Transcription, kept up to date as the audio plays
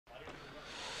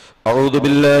أعوذ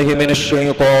بالله من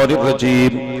الشيطان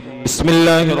الرجيم بسم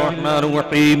الله الرحمن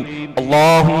الرحيم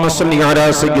اللهم صل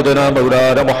على سيدنا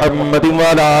مولانا محمد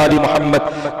وعلى آل محمد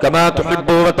كما تحب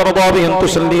وترضى بأن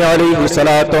تصلي عليه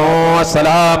صلاة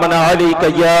وسلاما عليك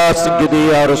يا سيدي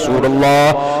يا رسول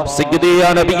الله سيدي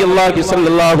يا نبي الله صلى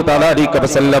الله عليه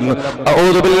وسلم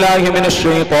أعوذ بالله من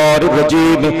الشيطان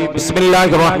الرجيم بسم الله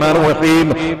الرحمن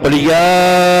الرحيم قل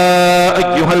يا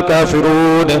أيها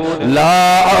الكافرون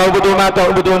لا أعبد ما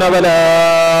تعبدون ولا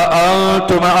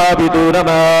أنتم عابدون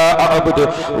ما أعبد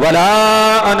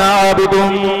ولا أنا عابد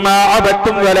ما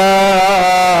عبدتم ولا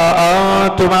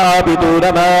أنتم عابدون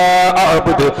ما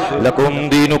أعبد لكم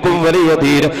دينكم ولي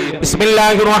دين بسم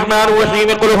الله الرحمن الرحيم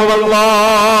قل هو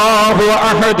الله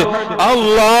أحد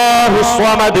الله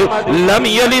الصمد لم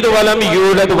يلد ولم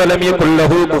يولد ولم يكن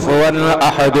له كفوا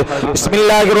أحد بسم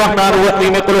الله الرحمن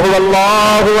الرحيم قل هو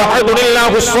الله أحد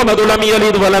الله الصمد لم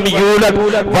يلد ولم يولد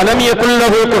ولم يكن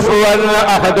له كفوا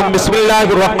أحد بسم الله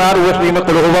الرحمن الرحيم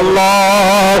قل هو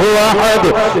الله أحد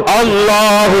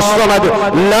الله الصمد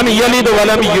لم يلد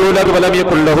ولم يولد ولم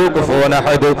يكن له كفوا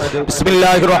أحد بسم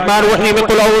الله الرحمن الرحيم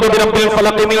قل أعوذ برب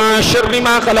الفلق من شر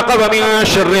ما خلق ومن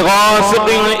شر غاسق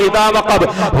إذا وقب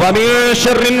ومن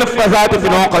شر النفاثات في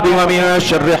العقد ومن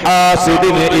شر حاسد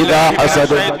إذا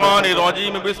حسد الشيطان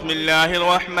الرجيم بسم الله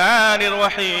الرحمن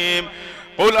الرحيم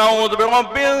قل أعوذ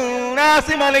برب الناس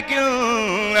ملك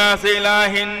الناس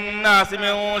إله الناس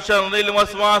من شر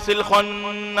الوسواس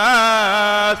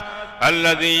الخناس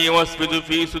الذي يوسوس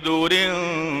في صدور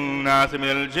الناس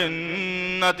من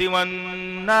الجنة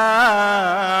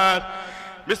والناس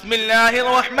بسم الله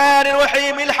الرحمن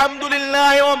الرحيم الحمد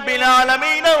لله رب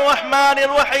العالمين الرحمن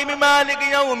الرحيم مالك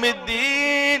يوم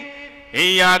الدين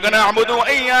إياك نعبد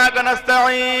وإياك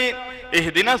نستعين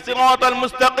اهدنا الصراط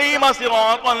المستقيم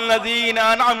صراط الذين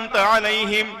أنعمت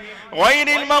عليهم غير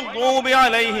المغضوب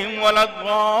عليهم ولا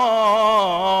الضالين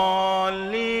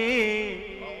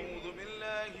أعوذ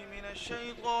بالله من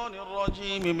الشيطان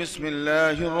الرجيم بسم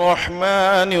الله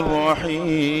الرحمن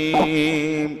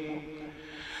الرحيم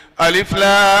ألف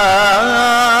لام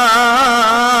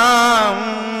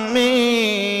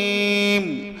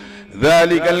ميم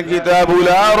ذلك الكتاب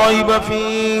لا ريب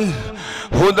فيه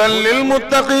هدى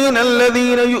للمتقين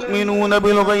الذين يؤمنون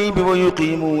بالغيب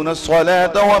ويقيمون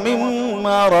الصلاة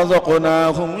ومما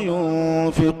رزقناهم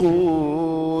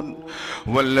ينفقون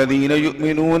والذين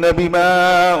يؤمنون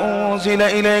بما أنزل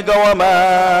إليك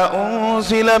وما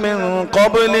أنزل من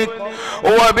قبلك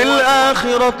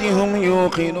وبالآخرة هم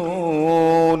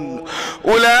يوقنون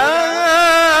أولئك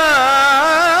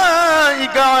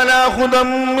على هدى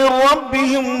من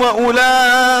ربهم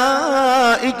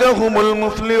وأولئك هم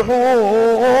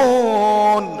المفلحون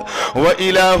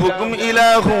وإلهكم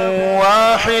إله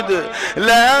واحد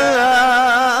لا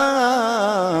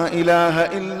إله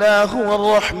إلا هو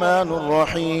الرحمن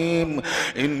الرحيم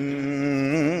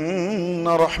إن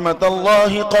رحمة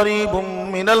الله قريب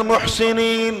من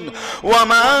المحسنين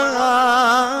وما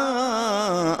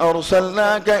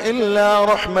أرسلناك إلا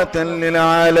رحمة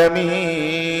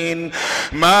للعالمين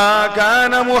ما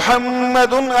كان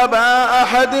محمد أبا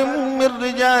أحد من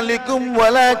رجالكم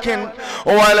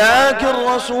ولكن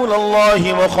رسول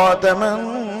الله وخاتم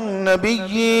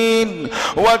النبيين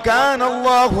وكان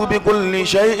الله بكل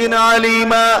شيء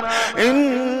عليما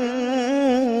إن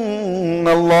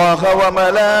الله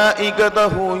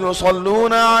وملائكته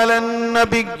يصلون على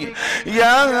النبي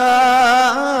يا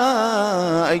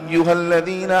أيها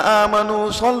الذين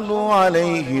آمنوا صلوا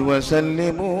عليه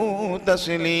وسلموا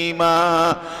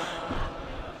تسليما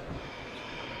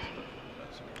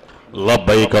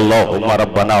لبيك اللهم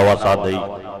ربنا وسعديك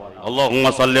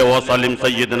اللهم صل وسلم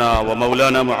سيدنا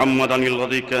ومولانا محمد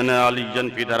الذي كان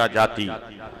عليا في درجاتي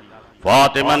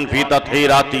فاطما في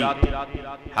تطهيراتي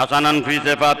حسنا في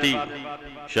صفاتي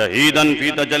شهيدا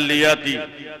في تجلياتي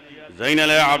زين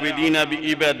العابدين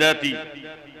بإباداتي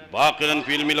باقرا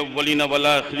في علم الأولين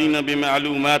والآخرين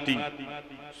بمعلوماتي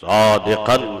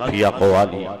صادقا في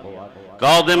أقوالي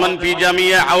كاظما في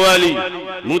جميع حوالي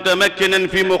متمكنا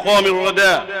في مقام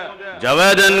الردى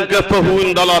جوادا كفه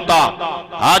اندلطا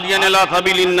هاديا إلى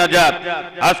سبيل النجاة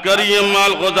عسكريا مع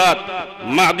الغزاة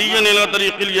معديا إلى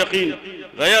طريق اليقين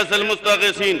غياث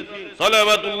المستغيثين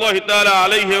صلوات الله تعالى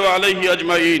عليه وعليه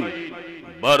أجمعين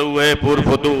بروے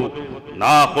پرفتو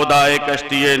نا خدائے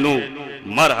کشتی نو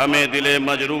مرہم دل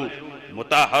مجروح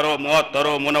متاحر و معطر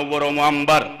و منور و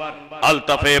معمبر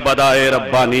الطف بدائے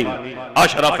ربانی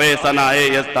اشرف ثنائے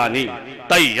یزدانی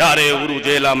تیار عروج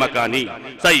لامکانی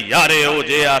سیار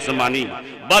اوج آسمانی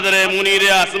بدر منیر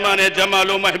آسمان جمال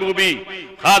و محبوبی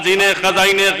خازن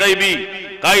خزائن غیبی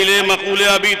قائل مقول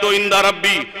ابی تو اندہ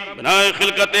ربی بنائے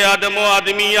خلقت آدم و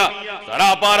آدمیہ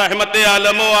سراپا رحمت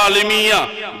عالم و عالمیہ،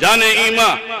 جان ایمہ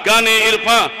کان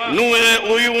عرفاں، نور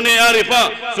عیون عارفاں،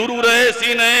 سرور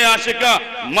سینہ عاشقاں،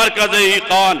 مرکز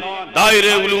ایقان، دائر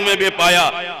علوم بے پایا،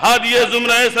 ہادی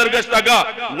زمرہ سرگشتگاہ،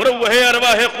 مروح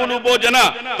ارواح قلوب و جنا،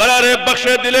 قرار بخش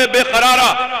دل بے قرارہ،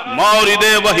 مورد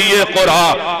وحی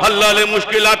قرآن، حلال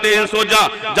مشکلات انس و جاں،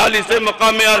 جالی سے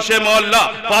مقام عرش مولا،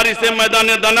 فاری سے میدان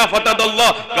دنا فتد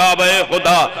اللہ، کعبہ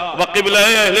خدا وقبلہ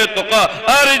اہل تقا،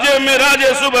 آرج مراج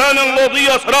سبحان اللذی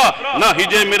اسرا،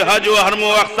 ناہج مرحج و حرم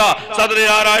و اقصا، صدر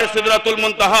آرائے صدرت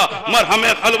المنتہا، مرحم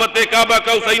خلوت کعبہ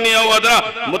کوسین او ادرا،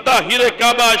 متاہر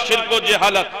کعبہ شرک و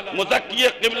جہالت، مزکی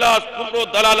قبلہ کفر و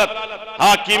دلالت،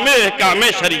 حاکم احکام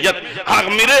شریعت،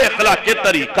 حامر اخلاق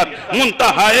طریقت،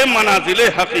 منتہائے منازل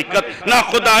حقیقت، نا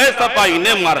خدائے صفائین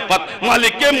معرفت،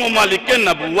 مالک ممالک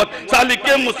نبوت، سالک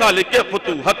مسالک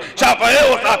فتوحت، شافع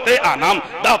وسعت آنام،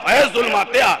 دافع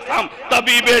ظلمات آسام،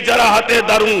 طبیب جراحت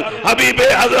درون، حبیب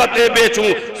حضرت بیچوں،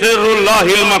 سر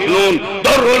اللہ المکنون،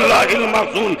 در اللہ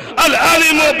المخزون،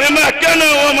 العالم بما کن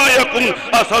وما یکن،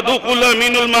 اصدق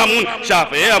الامین المامون،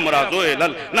 شافع امراض و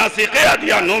علل، ناسق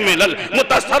ادیان و ملل،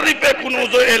 متصرف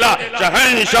کنوز و الہ،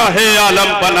 شہنشاہ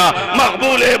عالم بنا،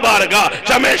 مقبول بارگاہ،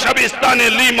 شمع شبستان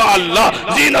لیما اللہ،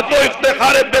 زینت و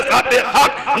افتخار بساط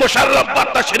خاک، مشرف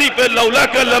بتشریف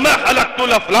لولاک لما خلقت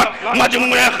الافلاک،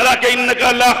 مجموع اخلاق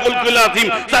انکا لا خلق العظیم،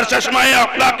 سرچشمہ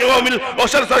اخلاق و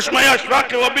سرچشمہ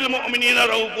اشراق و بالمؤمنین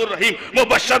رؤوف الرحیم،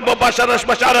 مبشر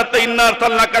بشارت انا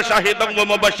ارسلناک شاہدا و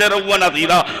مبشرا و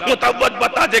نذیرا، متوج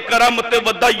بتاج کرامت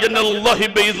ودین اللہ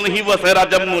باذنہ و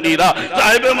سراجا منیرا،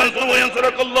 صاحب منصور و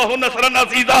ینصرک اللہ نصرا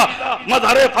عزیزا،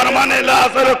 مظہر فرمان لا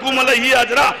اثرکم علیہ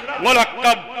اجرا،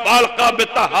 ملقب بالقا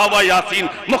بطہا و یاسین،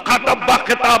 مخاطب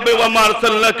بخطاب وما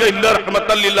ارسلناک الا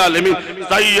رحمتا للعالمین،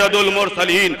 سید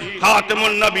المرسلین، خاتم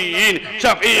النبیین،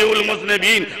 شفیع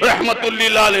المذنبین، رحمت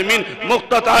للعالمین،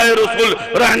 مقتطع رسول،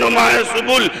 رہنماء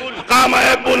سبل، قامہ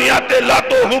بنیات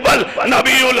لات و حبل،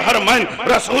 نبی الحرمین،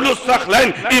 رسول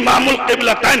الثقلین، امام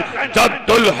القبلتین،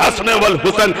 جد الحسن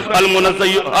والحسن،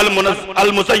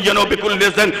 المزین بکل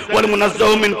زن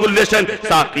والمنزہ من کل شن،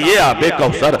 ساقی آب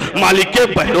کوثر، مالک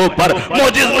بحروں پر،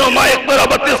 موجز نما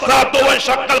اقتربت الساعۃ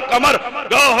وانشق القمر،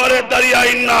 گوہر دریا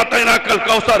انا اعطیناک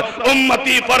الکوثر،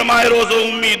 امتی فرمائے روز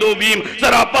امید و بیم،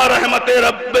 سراپا رحمت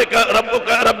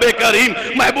رب کریم،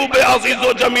 محبوب عزیز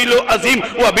و جمیل و عظیم،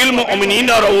 وبالمؤمنین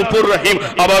رؤوف الرحیم،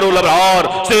 ابر الابرار،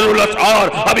 سر الاسعار،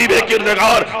 حبیب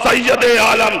کردگار، سید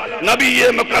عالم، نبی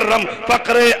مکرم،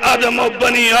 فقر آدم و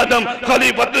بنی آدم،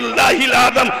 خلیفۃ اللہ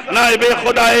العظم، نائب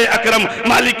خدائے اکرم،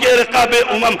 مالک رقاب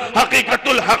امم، حقیقت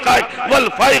الحقائق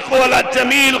والفائق والا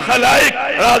جمیل خلائق،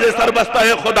 راز سربستہ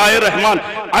خدائے رحمان،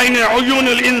 عین عیون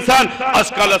الانسان،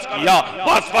 اسکا الاسقیاء،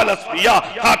 واصف الاسفیاء،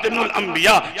 خاتم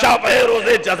الانبیاء، شافع روز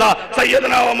جزا،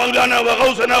 سیدنا و مولانا و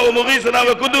غوثنا و مغیثنا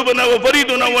و قدوبنا و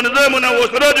فریدنا و نظامنا و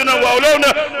سراجنا و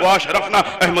اولانا و اشرفنا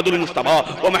احمد المصطفى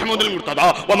و محمود المرتضى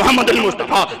و محمد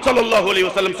المصطفى صلی اللہ علیہ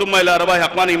وسلم، ثم الى ارواح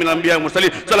اقوانه من الانبیاء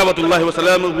والمرسلین صلوات اللہ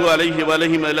وسلامه علیہ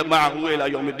وعلیہم معه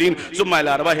الى یوم الدین، ثم الى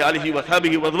ارواح آلہ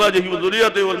واصحابہ وازواجہ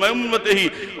وذریتہ وامتہ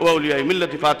واولیاء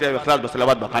ملت فاتحہ و اخلاص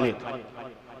بصلوات بخانیت۔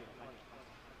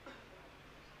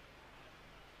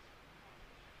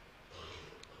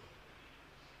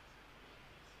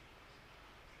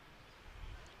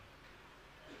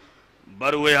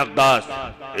 بروِ اقداس،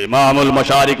 امام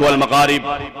المشارق والمغارب،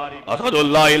 اسد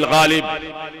اللہ الغالب،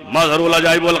 مظہر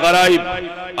العجائب والغرائب،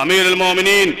 امیر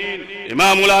المومنین،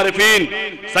 امام العارفین،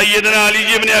 سیدنا علی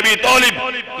ابن ابی طالب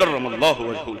کرم اللہ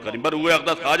وجہ الکریم، بروِ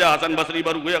اقداس خواجہ حسن بصری،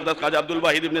 بروِ اقداس خواجہ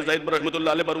عبدالواحد ابن زید رحمۃ اللہ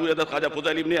علیہ، بروِ اقداس خواجہ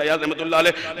فضیل ابن عیاض رحمۃ اللہ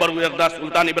علیہ، بروِ اقداس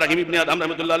سلطان ابراہیم ابن ادھم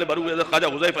رحمۃ اللہ علیہ، بروِ اقداس خواجہ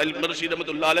حذیفہ ابن رشید رحمۃ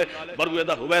اللہ علیہ، بروِ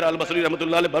اقداس حبیر البصری رحمۃ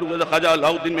اللہ علیہ، بروِ اقداس خواجہ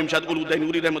علاؤ الدین ممشاد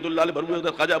الدینوری رحمۃ اللہ علیہ، بروِ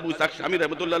اقداس خواجہ ابو اسحاق شامی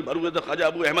رحمۃ اللہ علیہ، بروِ اقداس خواجہ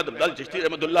ابو احمد عبدال چشتی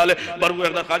رحمۃ اللہ علیہ، بروِ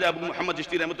اقداس خواجہ ابو محمد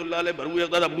چشتی رحمۃ اللہ علیہ، بروِ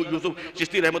اقداس ابو یوسف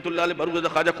چشتی رحمۃ اللہ علیہ، بروِ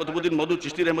اقداس خواجہ قطب الدین مودود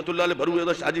چشتی رحمۃ اللہ علیہ، بروِ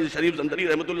اقداس حاجی شریف زندری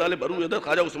رحمۃ اللہ علیہ، بروِ اقداس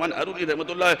خواجہ عثمان ہارونی رحمۃ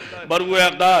اللہ علیہ، بروِ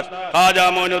اقداس خواجہ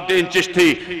معین الدین چشتی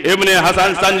ابن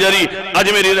حسن سنجری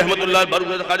اجمیری رحمۃ اللہ، بروِ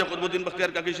اقداس خواجہ قطب الدین بختیار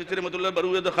کاکی چشتی رحمۃ اللہ،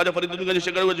 بروِ اقداس خواجہ فرید الدین گنج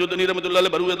شکر وجودنی رحمۃ اللہ علیہ،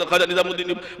 بروِ اقداس خواجہ نظام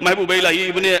الدین محبوب الہی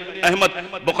ابن احمد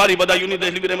بخاری بدایونی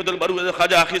دہلوی رحمۃ اللہ، بروِ اقداس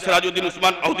خواجہ آخی سراج الدین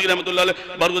عثمان عودی رحمۃ اللہ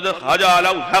علیہ، بروِ اقداس خواجہ علاء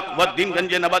الحق والدین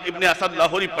گنج نبات ابن اسد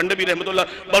لاہوری پنڈوی رحمۃ اللہ،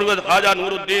 بروِ اقداس خواجہ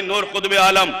نور الدین نور قطب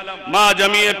عالم ما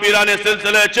جمیع پیران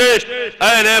سلسلہ چشت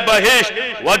اہل بہشت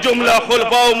و جملہ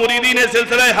خلفاء و مریدین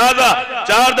سلسلہ حاضہ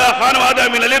چاردہ خانوادہ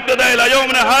من الابتداء الى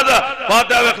یومنا حاضہ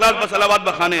فاتحہ و اخلاص بصلوات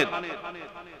بخانیت۔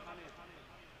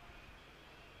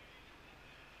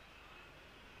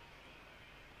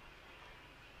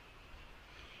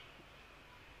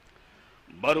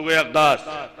 بروئے اقداس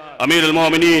امیر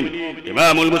المومنین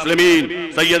امام المسلمین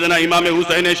سیدنا امام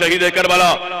حسین شہید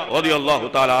کربلا رضی اللہ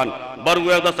تعالیٰ عنہ،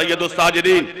 بروئے اقداس سید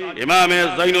الساجدین امام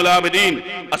زین العابدین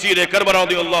اسیر کربلا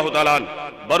رضی اللہ تعالیٰ عنہ،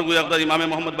 بروئے اقداس امام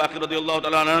محمد باقر رضی اللہ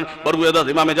تعالیٰ عنہ، بروئے اقداس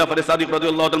امام جعفر صادق رضی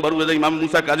اللہ تعالیٰ عنہ، بروئے اقداس امام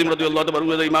موسیٰ کاظم رضی اللہ تعالیٰ عنہ،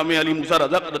 بروئے اقداس امام علی موسیٰ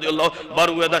رزق رضی اللہ عنہ،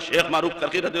 بروئے اقداس شیخ معروف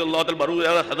کرخی رضی اللہ تعالیٰ عنہ، بروئے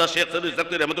اقداس حضرت شیخ صدر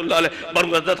زکری رحمۃ اللہ علیہ،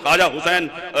 بروئے اقداس خواجہ حسین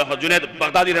جنید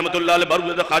بغدادی رحمۃ اللہ علیہ،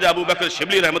 بروئے اقداس خواجہ ابو بکر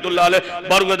شبلی رحمۃ اللہ علیہ،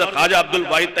 بروئے اقداس خواجہ عبد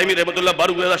الواحد تیمی رحمۃ اللہ،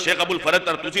 بروئے اقداس شیخ ابو الفرج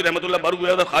ترتوسی رحمۃ اللہ،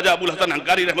 بروئے اقداس خواجہ ابو الحسن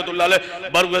ہنکاری رحمۃ اللہ علیہ،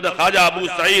 بروئے اقداس خواجہ ابو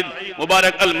سعید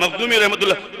مبارک المخدومی رحمۃ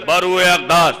اللہ، بروئے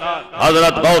اقداس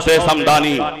حضرت غوث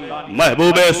سمدانی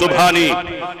محبوب سبحانی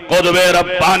قطب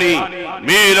ربانی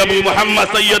میر ابو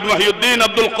محمد سید محی الدین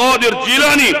عبد القادر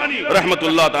جیلانی رحمت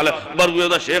اللہ تعالی، بروئے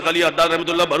اقداس شیخ علی عداد رحمت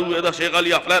اللہ، بروئے اقداس شیخ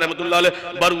علی افلاح رحمت اللہ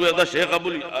علیہ، بروئے اقداس شیخ ابو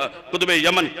قطب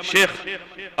یمن شیخ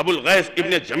ابو الغیث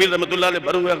ابن جمیل رحمت اللہ علیہ،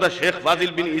 بروئے اقداس شیخ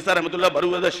فاضل بن عیسیٰ رحمت اللہ،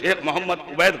 بروئے اقداس شیخ محمد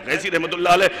عبید غیثی رحمت اللہ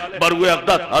علیہ، بروئے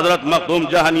اقداس حضرت مخدوم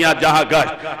جہانیہ جہاں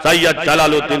گشت سید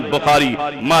جلال الدین بخاری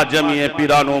ما جمعی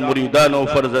پیرانو مریدانو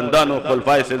فرزندانو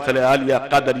خلفائے سلسلہ عالیہ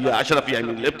قادریہ اشرفیہ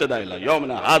من الابتداء الى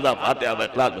یومنا هذا فاتحہ و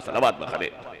اخلاص و صلوات بخرے۔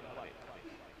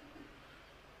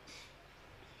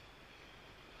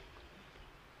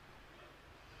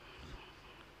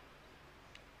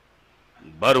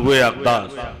 بروئے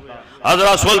اقداس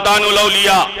حضرت سلطان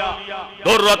الاولیاء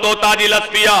درۃ و تاج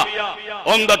الاصفیاء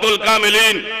عمدۃ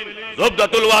الکاملین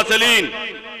زبدۃ الواصلین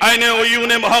عین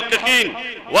عیون محققین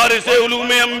وارث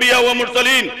علوم انبیاء و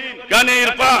مرسلین کان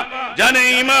عرفاں جان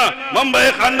ایماں منبع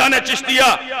خاندان چشتیہ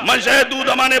منشأ دود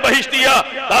امان بہشتیہ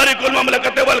تارک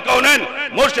المملکت والکونین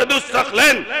مرشد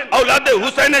الثقلین اولاد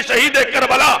حسین شہید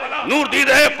کربلا نور دید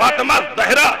ہے فاطمہ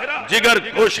زہرا جگر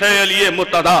گوش ہے علی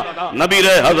مرتضی نبی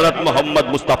رہ حضرت محمد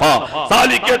مصطفیٰ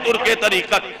سالک ترک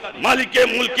طریقت مالک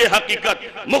ملک حقیقت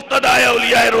مقتدیٰ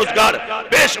اولیاء روزگار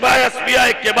پیشوا اصفیاء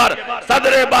کبار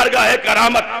صدر بارگاہ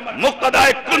کرامت مقتدیٰ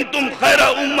کنتم خیر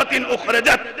امت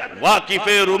اخرجت واقف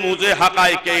رموز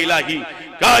حقائق الہی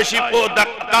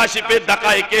کاشف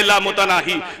دقائق لا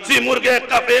متناہی سی مرغ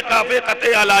قفے قافے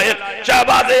قطع علائق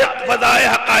شہباز فضائے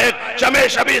حقائق شمع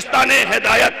شبیستان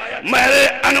ہدایت مہر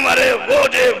انور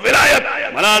ووج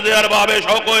ولایت ملاذ ارباب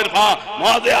شوق و عرفاں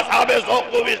معاذ اصحاب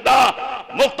ذوق و وجدان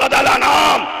مقتدی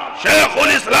الانام شیخ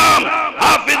الاسلام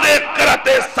حافظ قرۃ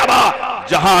سبا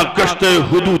جہاں گشت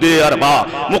حدود اربا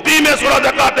مقیم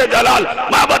سرادقات جلال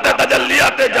معبد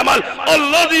تجلیات جمال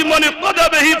الذی من اقتدى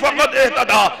به فقد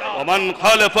اهتدى ومن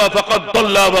خالف فقد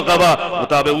ضل وغوى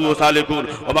متابعوه سالكون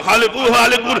ومخالفوه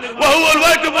هالكون وهو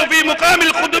الواقف في مقام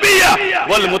القطبية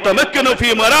والمتمكن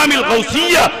في مرام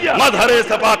الغوثية مظهر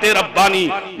صفات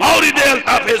ربانی مورد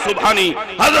الطاف سبحانی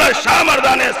حضرت شاہ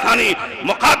مردان ثانی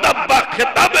مخاطب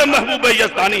بخطاب محبوب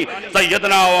یزدانی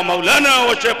سیدنا و مولانا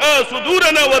و شفا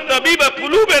صدورنا و طبیب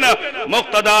قلوبنا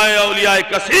مقتداء اولیاء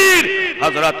کثیر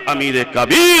حضرت امیر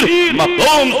کبیر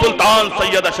مقدوم سلطان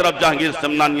سید اشرف جہانگیر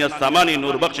سمنانی السمانی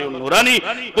نور بخش نورانی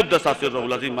قدس سر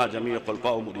العظیم ما جمیع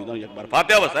خلفاء و مریدان یک بار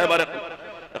فاتحہ و صحیح بار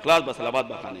اخلاص بسلامات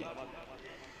بخانے۔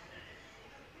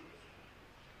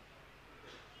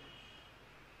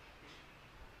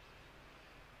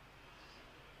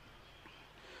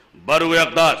 بروئے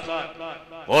اقداس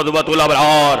قدوۃ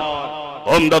الابرار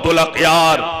عمدۃ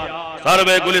الاخیار سرو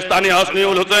گلستان حسنی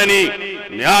الحسینی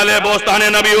نیال بوستان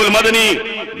نبی المدنی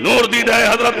نور دیدہ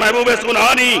حضرت محبوب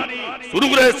سنانی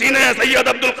سرور سینے سید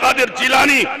عبد القادر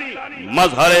جیلانی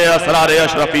مظہر اسرار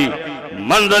اشرفی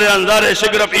منظر انظار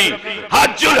شگرفی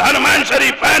حج الحرمین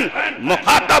شریفین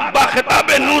مخاطب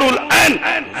بخطاب نور العین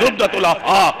زبدۃ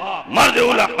الافاق مرجع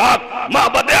الاخلاق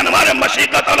معبد انوار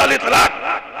مشیقت والاطلاق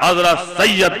حضرت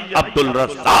سید عبد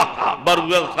الرزاق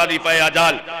بروئے خلیفہ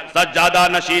اجال سجادہ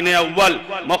نشین اول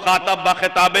مخاطب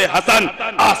بخطاب حسن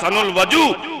احسن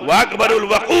الوجوہ واکبر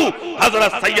الوقوع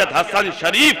حضرت سید حسن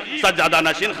شریف سجادہ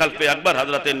نشین خلف اکبر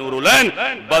حضرت نور العین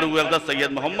بروئے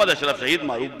سید محمد اشرف شہید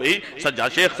معروف بہی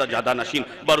سجاد شیخ سجادہ نشین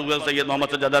بروئے سید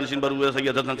محمد سجادہ نشین بروئے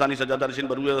سید حسن ثانی سجادہ نشین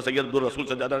بروئے سید عبدالرسول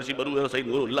سجادہ نشین بروئے سید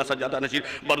نور اللہ سجادہ نشین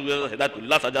بروئے ہدایت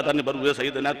اللہ سجادہ نشین بروئے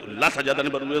سید عنایت اللہ سجادہ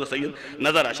نشین بروئے سید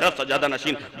نظر اشرف سجادہ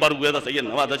نشین بروئے سید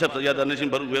نواز اشرف سجادہ نشین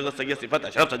بروئے سید صفت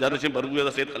اشرف سجادہ نشین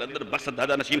بروئے سید قلندر بخش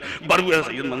سجادہ نشین بروئے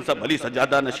سید منصب علی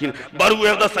سجادہ نشین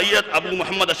بروئے سید ابو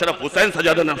محمد اشرف حسین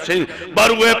سجادہ نشین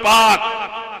بروئے پاک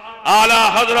اعلیٰ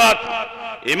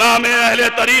حضرت امام اہل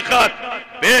طریقت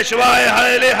پیشوائے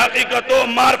اہل حقیقت و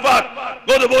معرفت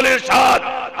قطب الارشاد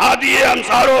ہادی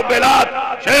امصار و بلاد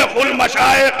شیخ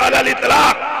المشائخ علی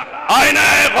الاطلاق آئینہ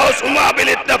غوثما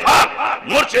بالاتفاق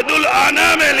مرشد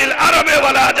الانام للعرب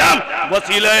والعجم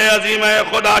وسیلہ عظیم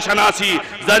خدا شناسی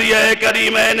ذریعہ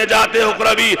کریم نجات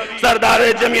اخروی سردار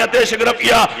جمعیت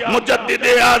شگرفیہ مجدد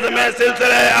اعظم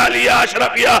سلسلہ عالیہ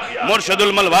اشرفیہ مرشد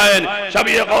الملوائن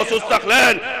شبیہ غوث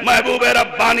الثقلین محبوب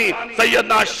ربانی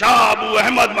سیدنا شاہ ابو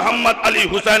احمد محمد علی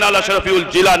حسین الاشرفی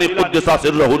الجیلانی قدس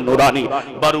سرہ النورانی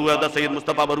بروید سید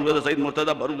مصطفیٰ بروید سید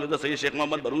مرتضی بروید سید شیخ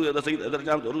محمد بروید سید حیدر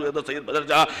جہاں بروید سید بدر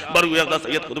جہاں بروید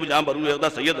سید قطب جہاں بروید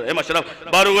سید رحم اشرف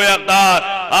بروید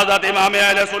حضرت امام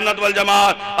اہل سنت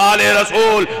والجماعت آل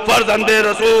رسول فرزند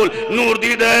رسول نور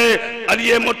دیدے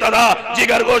علی مرتضی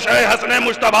جگر گوشہ حسن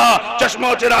مجتبی چشم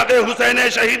و چراغ حسین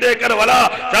شہید کربلا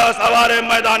شاہ سوار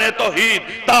میدان توحید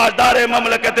تاجدار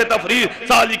مملکت تفرید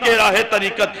سالک راہ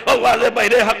طریقت آواز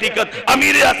بحر حقیقت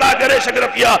امیر اساگر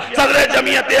شگرفیہ صدر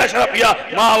جمعیت اشرفیہ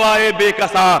ماوائے بے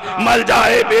کساں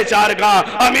ملجائے بے چارگاں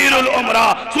امیر العمرہ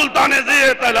سلطان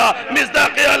زیر طلع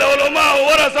مصداق العلماء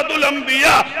ورثۃ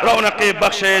الانبیاء رونق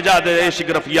بخش ایجاد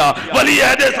شگرفیہ ولی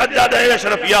عہد سجاد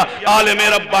اشرفیہ عالم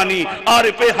ربانی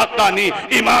عارف حقانی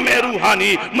امام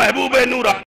روحانی محبوب نور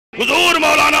حضور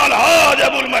مولانا الحاج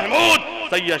ابو المحمود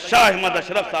سید شاہ احمد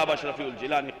اشرف صاحب اشرفی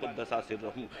الجیلانی قدس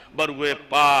سرہ بروے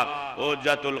پاک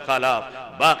حجت الخلاف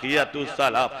باقیت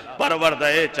السلاف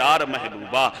پروردہ چار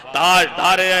محبوبہ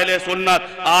تاجدار اہل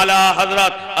سنت اعلیٰ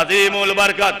حضرت عظیم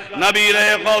البرکت نبیر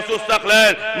غوث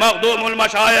الثقلین مخدوم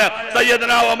المشایخ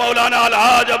سیدنا و مولانا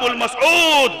الحاج ابو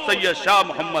المسعود سید شاہ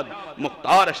محمد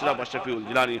مختار اشرف اشرفی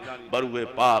الجیلانی بروے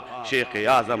پاک شیخ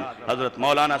اعظم حضرت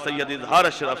مولانا سید اظہار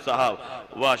اشرف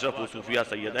صاحب و اشرف صوفیہ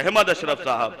سید احمد اشرف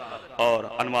صاحب اور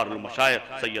انوار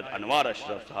المشایخ سید انوار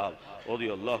اشرف صاحب رضی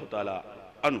اللہ تعالی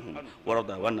عنہم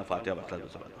ورضا ون فاتحہ وصلاۃ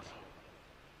والسلام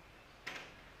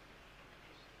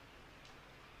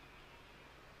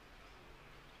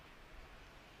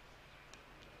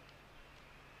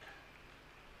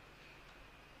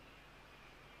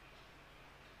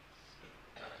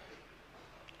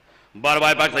بار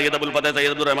بار پاک سید ابو الفتح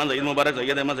سید عبدالرحمن سید مبارک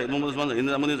سید احمد سید محمد عثمان سید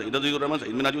نعمانی سید عزیز الرحمن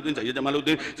سید مناج الدین سید جمال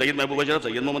الدین سید محبوب اشرف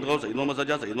سید محمد غوث سید محمد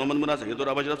سجاد سید محمد مراد سید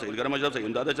راب اشرف سید کرم اشرف سید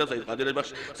امداد اشرف سید قادر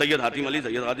بخش سید حاتم علی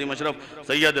سید حاتم اشرف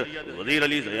سید وزیر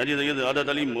علی سید عادت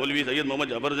علی مولوی سید محمد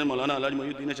جعفر حسین مولانا الحاج محی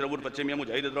الدین اشرف البچے میاں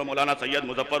مجاہد ادرا مولانا سید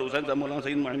مظفر حسین صاحب مولانا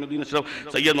سید محمد الدین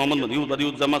اشرف سید محمد بدیع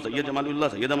الزما سید جمال اللہ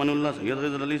سید امان اللہ سید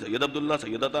غزل علی سید عبداللہ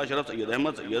سید عطا اشرف سید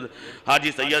احمد سید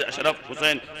حاجی سید اشرف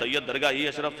حسین سید درگاہی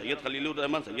اشرف سید خلیل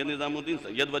الرحمن سید نظام الدین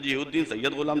سید وجیہ الدین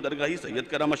سید غلام درگاہی سید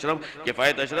کرم اشرف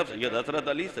کفایت اشرف سید حسرت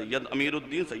علی سید امیر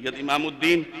الدین سید امام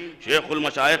الدین شیخ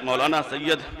المشایخ مولانا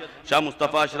سید شاہ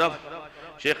مصطفیٰ اشرف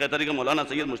شیخ طریقہ مولانا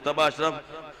سید مصطفیٰ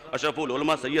اشرف اشرف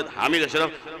العلماء سید حامد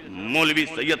اشرف مولوی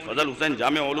سید فضل حسین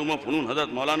جامع علوم و فنون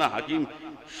حضرت مولانا حکیم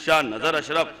شاہ نظر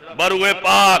اشرف بروے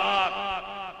پاک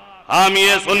حامی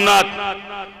سنت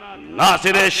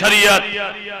ناصر شریعت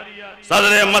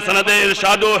صدر مسند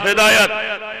ارشاد و ہدایت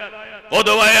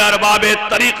قدوہ ارباب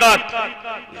طریقت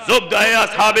زبدہ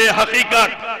اصحاب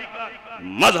حقیقت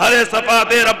مظہر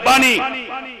صفات ربانی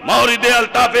مورد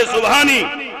الطاف سبحانی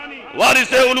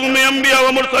وارث علوم انبیاء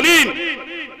و مرسلین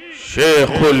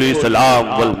شیخ الاسلام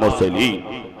والمرسلین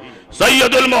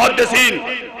سید المحدثین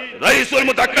رئیس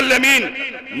المتکلمین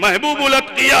محبوب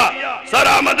الاتقیاء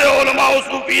سرآمد علماء و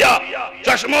صوفیہ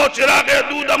چشم و چراغ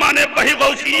دودمان بہی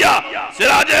غوثیہ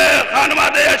سراج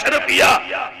خانواد اشرفیہ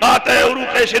قاطع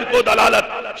عروق شرک و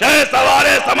دلالت شہ سوار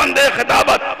سمند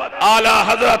خطابت اعلیٰ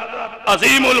حضرت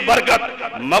عظیم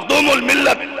البرکت مخدوم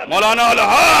الملت مولانا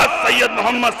الحاج سید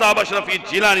محمد صاحب اشرفی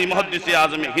جیلانی محدث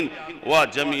اعظم ہند و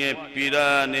جمعی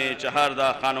پیران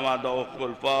چہاردہ خانوادہ و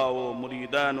خلفاء و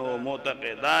مریدان و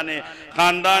معتقدان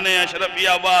خاندان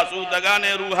اشرفیہ واسودگان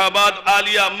روح آباد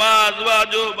عالیہ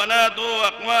مازواج و بنات و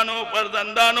اقوان و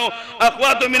فرزندان و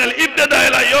اخوات من الابتداء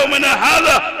الى یومنا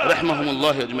هذا رحمهم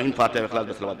اللہ اجمعین فاتح اخلاص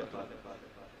بسلوات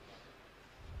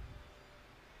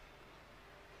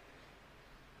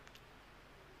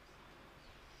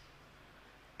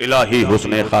الہی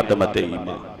حسن خاتمت ایمان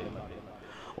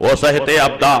وہ صحت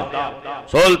ابدا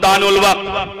سلطان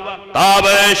الوقت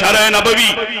تابع شرع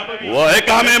نبوی وہ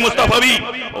حکام مصطفی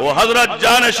وہ حضرت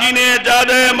جانشین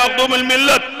جاد مخدوم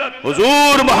الملت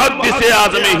حضور محدث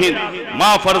اعظم ہند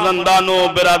ماں فرزندانوں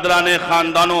برادران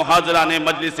خاندانوں حاضران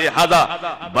مجلس حضا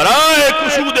برائے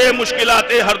کشود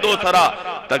مشکلات ہر دو سرا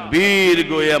تکبیر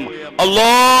گویم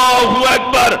اللہ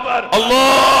اکبر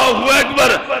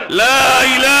لا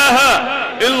الہ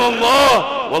الا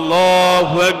اللہ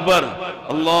واللہ اکبر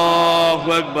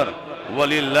اللہ اکبر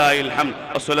وللہ الحمد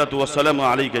الصلاة والسلام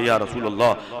علیکہ یا رسول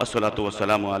اللہ الصلاة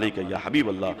والسلام علیکہ یا حبیب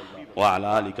اللہ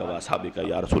وعلا آلکہ واصحابکہ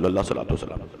یا رسول اللہ الصلاة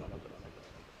والسلام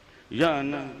یا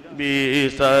نبی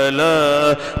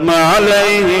سلام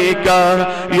علیکہ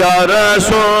یا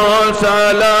رسول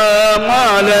سلام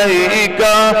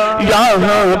علیکہ یا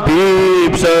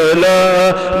حبیب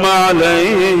سلام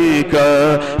علیکہ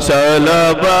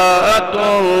صلوات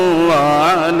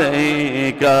اللہ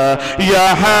علیکہ یا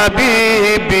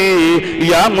حبیبی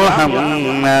یا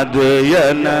محمد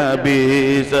یا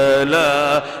نبی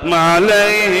سلام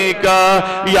علیکہ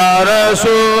یا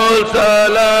رسول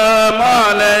سلام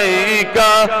علیکہ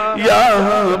یا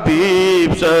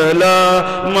حبیب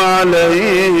سلام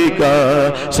علیکہ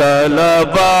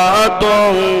صلوات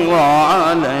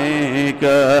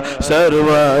علیکہ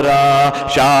سرورا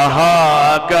شاہ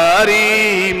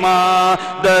کریمہ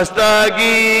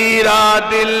دستگیرہ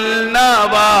دل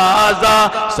نوازا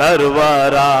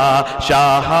سرورا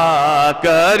شاہ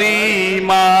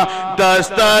کریمہ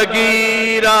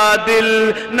دستگیرہ دل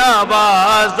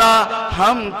نوازا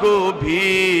ہم کو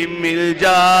بھی مل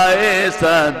جائے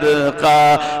صدقہ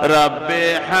رب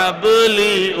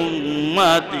حبلی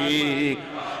امتی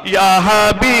یا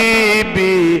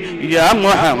حبیبی یا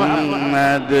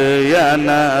محمد یا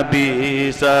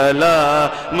نبی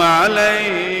سلام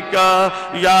علیکہ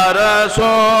یا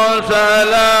رسول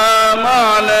سلام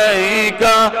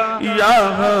علیکہ یا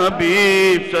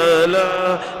حبیب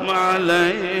سلام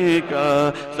علیکہ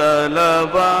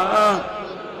صلوات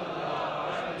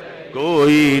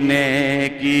کوئی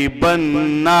نیکی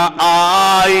بننا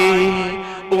آئی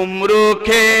عمر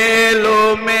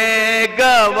کھیلوں میں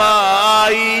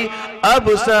گوائی اب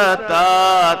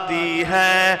ستاتی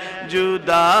ہے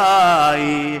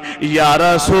جدائی یا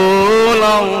رسول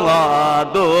اللہ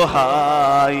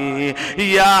دہائی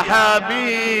یا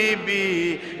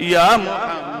حبیبی یا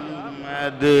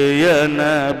محمد یا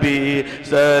نبی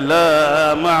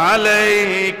سلام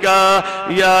علیکہ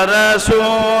یا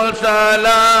رسول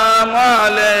سلام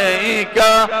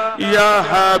علیکہ یا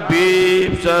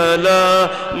حبیب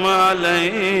سلام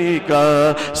علیکہ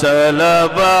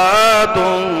صلوات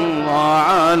اللہ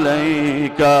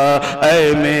علیکہ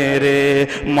اے میرے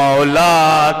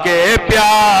مولا کے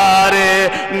پیارے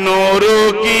نور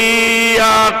کی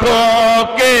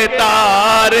آنکھوں کے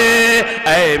تارے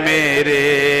اے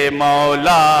میرے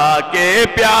مولا کے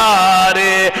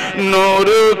پیارے نور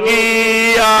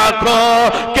کی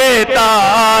آنکھوں کے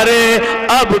تارے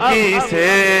اب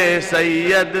کسے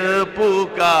سید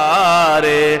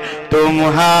پکارے تم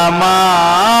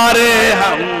ہمارے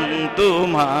ہم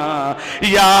تمہارے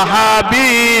یا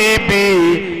حبیبی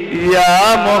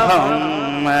یا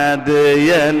محمد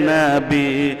یا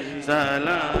نبی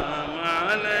سلام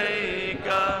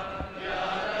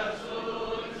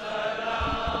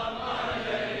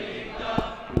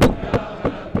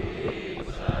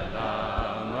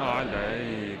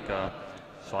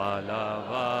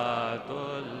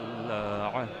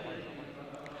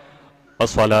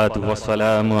الصلاة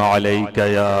والسلام عليك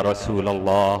يا رسول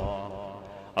الله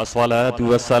الصلاة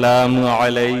والسلام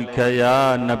عليك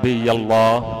يا نبي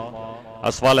الله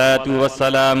الصلاة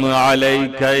والسلام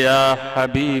عليك يا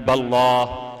حبيب الله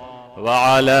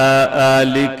وعلى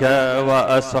آلك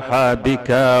وأصحابك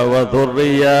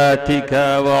وذرياتك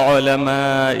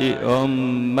وعلماء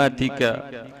أمتك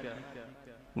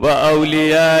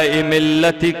وأولياء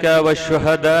ملتك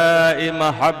والشهداء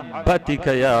محبتك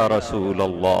يا رسول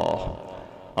الله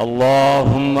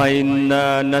اللهم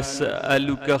إنا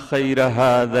نسألك خير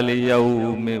هذا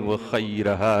اليوم وخير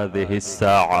هذه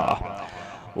الساعة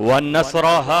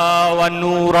ونصرها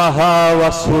ونورها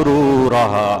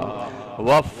وسرورها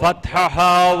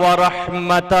وفتحها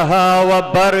ورحمتها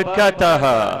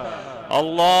وبركتها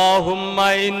اللهم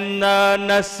إنا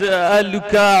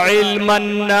نسألك علما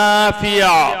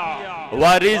نافعا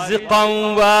ورزقا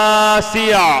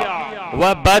واسعا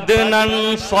وبدنا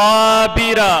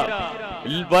صابرا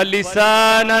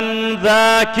ولسانا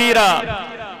ذاكرا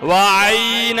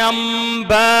وعينا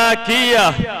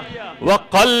باكية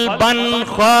وقلبا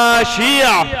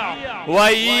خاشيا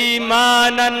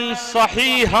وإيمانا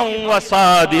صحيحا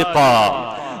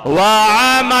وصادقا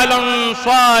وعملا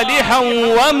صالحا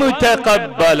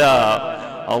ومتقبلا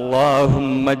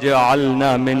اللهم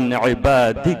اجعلنا من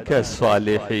عبادك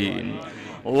الصالحين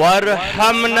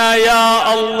وارحمنا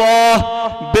يا الله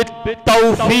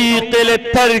بالتوفيق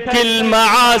لترك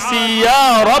المعاصي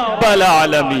يا رب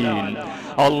العالمين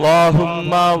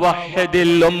اللهم وحد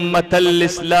الأمة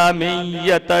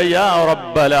الإسلامية يا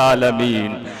رب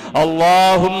العالمين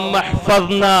اللهم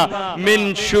احفظنا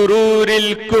من شرور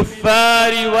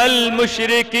الكفار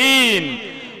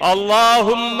والمشركين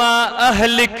اللهم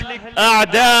أهلك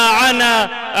أعداءنا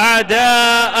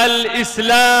أعداء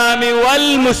الإسلام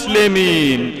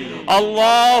والمسلمين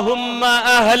اللهم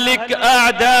أهلك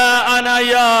أعداءنا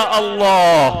يا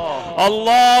الله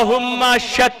اللهم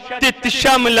شتت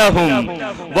شملهم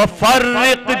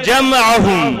وفرق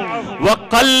جمعهم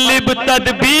وقلب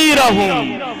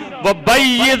تدبيرهم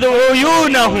وبيض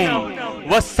عيونهم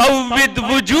وسود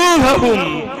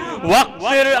وجوههم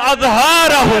واقصر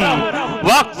أظهارهم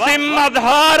واقسم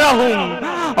أظهارهم.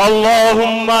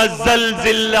 اللهم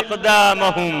زلزل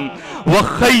أقدامهم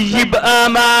وخيب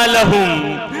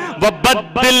آمالهم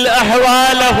وبدل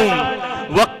أحوالهم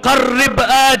وقرب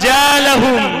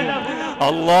آجالهم.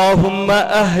 اللهم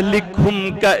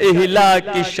أهلكهم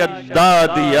كإهلاك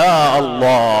شداد يا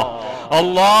الله.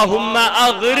 اللهم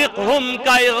أغرقهم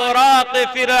كإغراق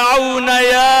فرعون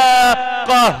يا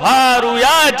قهار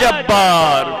يا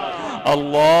جبار.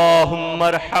 اللهم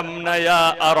ارحمنا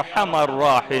يا أرحم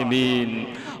الراحمين.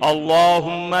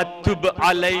 اللهم تب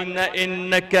علينا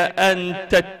إنك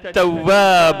أنت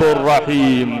التواب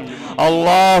الرحيم.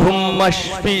 اللهم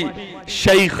اشف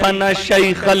شيخنا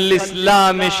شيخ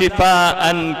الإسلام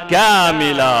شفاء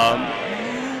كاملا.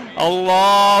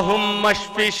 اللهم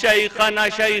اشف شيخنا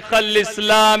شيخ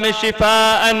الإسلام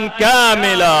شفاء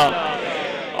كاملا.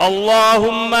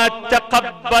 اللهم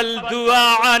تقبل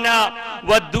دعاءنا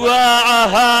ودعاء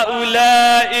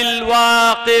هؤلاء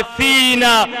الواقفين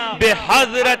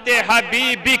بحضرة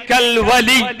حبيبك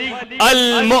الولي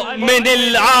المؤمن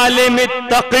العالم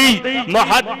التقي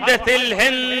محدث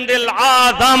الهند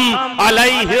العظم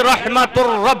عليه رحمة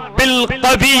الرب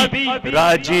القوي،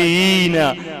 راجين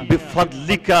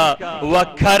بفضلك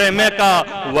وكرمك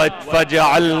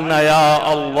وفاجعلنا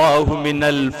يا الله من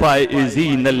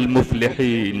الفائزين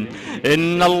المفلحين.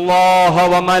 إن الله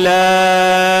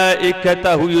وملائكته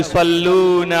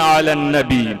يصلون على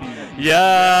النبي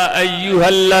يا أيها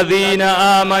الذين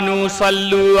آمنوا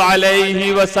صلوا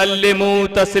عليه وسلموا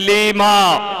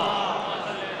تسليما.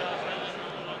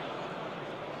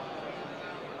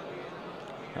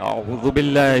 أعوذ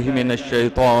بالله من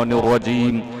الشيطان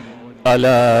الرجيم.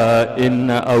 ألا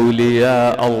إن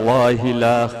أولياء الله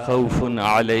لا خوف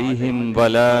عليهم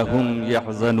ولا هم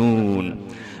يحزنون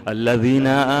الذين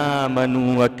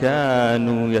آمنوا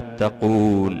وكانوا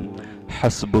يتقون.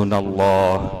 حسبنا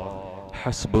الله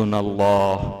حسبنا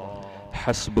الله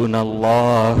حسبنا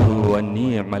الله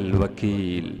ونعم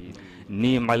الوكيل،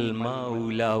 نعم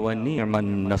المولى ونعم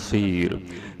النصير.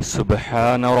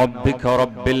 سبحان ربك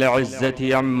رب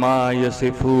العزة عما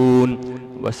يصفون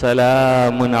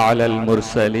وسلام على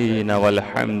المرسلين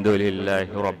والحمد لله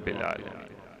رب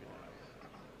العالمين.